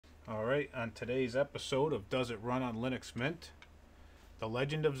Alright, on today's episode of Does It Run on Linux Mint? The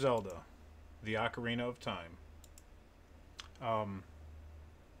Legend of Zelda, the Ocarina of Time. Um,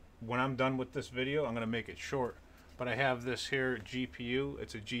 when I'm done with this video, I'm going to make it short. But I have this here GPU.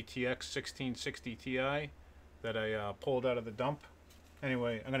 It's a GTX 1660 Ti that I pulled out of the dump.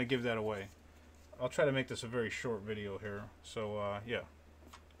 Anyway, I'm going to give that away. I'll try to make this a very short video here. So, yeah.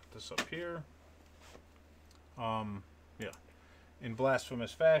 Put this up here. Yeah. In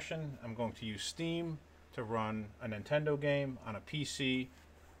blasphemous fashion, I'm going to use Steam to run a Nintendo game on a PC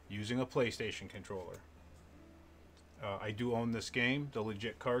using a PlayStation controller. I do own this game, the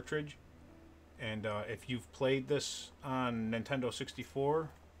legit cartridge, and if you've played this on Nintendo 64,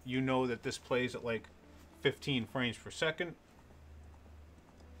 you know that this plays at like 15 frames per second.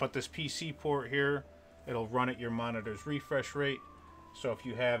 But this PC port here, it'll run at your monitor's refresh rate. So if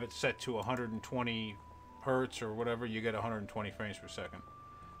you have it set to 120 hertz or whatever, you get 120 frames per second.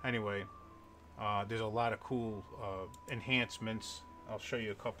 Anyway, there's a lot of cool enhancements. I'll show you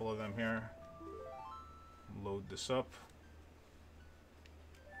a couple of them here. Load this up.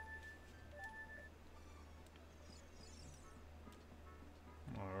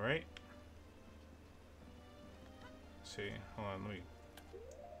 Alright. Let's see, hold on, let me...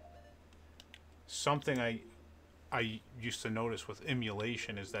 Something I used to notice with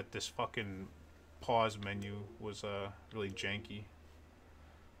emulation is that this fucking pause menu was really janky.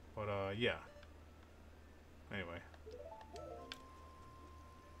 But yeah. Anyway.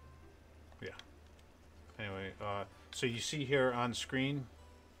 Yeah. Anyway, so you see here on screen,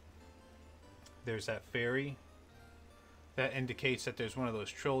 there's that fairy. That indicates that there's one of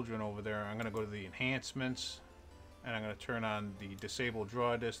those children over there. I'm going to go to the enhancements, and I'm going to turn on the disable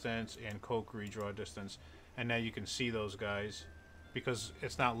draw distance and Kokiri draw distance. And now you can see those guys, because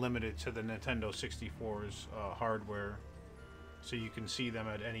it's not limited to the Nintendo 64's hardware. So you can see them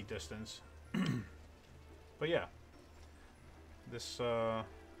at any distance. But yeah. This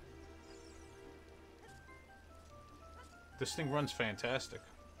this thing runs fantastic.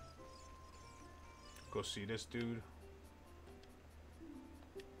 Go see this dude.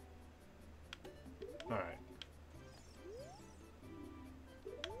 Alright.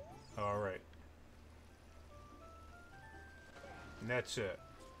 Alright. And that's it.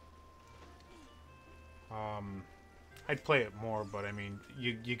 I'd play it more, but I mean,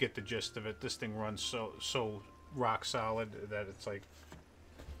 you get the gist of it. This thing runs so rock solid that it's like,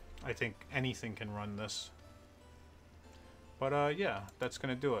 I think anything can run this. But yeah, that's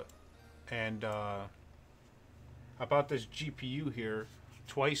gonna do it. And about this GPU here,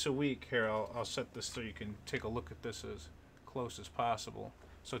 twice a week here, I'll set this so you can take a look at this as close as possible.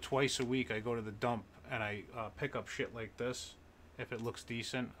 So twice a week I go to the dump and I pick up shit like this. If it looks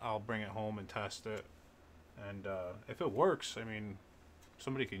decent, I'll bring it home and test it. And if it works, I mean,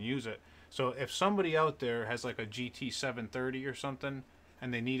 somebody can use it. So if somebody out there has like a GT 730 or something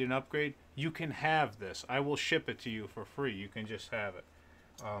and they need an upgrade, you can have this. I will ship it to you for free. You can just have it.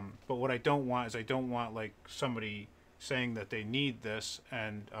 But what I don't want is I don't want like somebody saying that they need this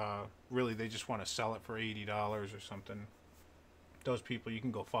and really they just want to sell it for $80 or something. Those people, you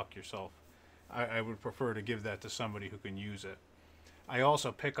can go fuck yourself. I would prefer to give that to somebody who can use it. I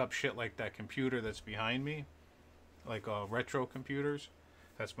also pick up shit like that computer that's behind me, like retro computers.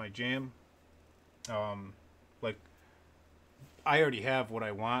 That's my jam. Like, I already have what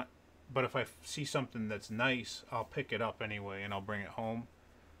I want, but if I see something that's nice, I'll pick it up anyway and I'll bring it home.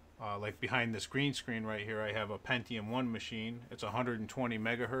 Like behind this green screen right here, I have a Pentium 1 machine. It's 120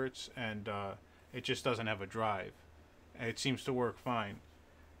 megahertz, and it just doesn't have a drive. And it seems to work fine,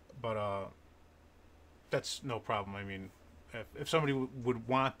 but that's no problem. I mean, if somebody would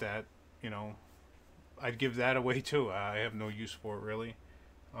want that, you know, I'd give that away too. I have no use for it really.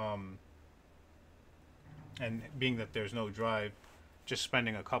 And being that there's no drive, just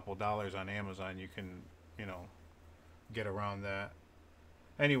spending a couple dollars on Amazon, you can, you know, get around that.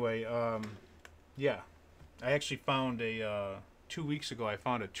 Anyway, yeah, I actually found 2 weeks ago, I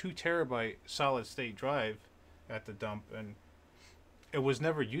found a 2 terabyte solid state drive at the dump, and it was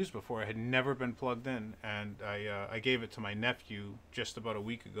never used before. It had never been plugged in, and I gave it to my nephew just about a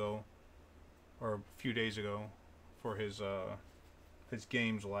week ago, or a few days ago, for his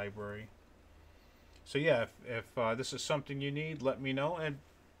games library. So yeah, if this is something you need, let me know, and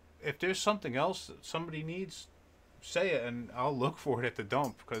if there's something else that somebody needs, say it, and I'll look for it at the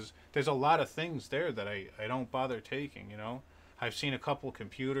dump, because there's a lot of things there that I don't bother taking, you know. I've seen a couple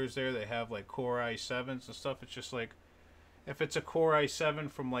computers there. They have like Core i7s and stuff. It's just like, if it's a Core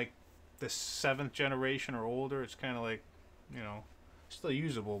i7 from like the 7th generation or older, it's kind of like, you know, still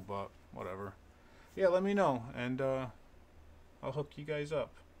usable, but whatever. Yeah, let me know, and I'll hook you guys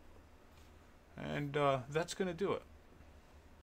up. And that's going to do it.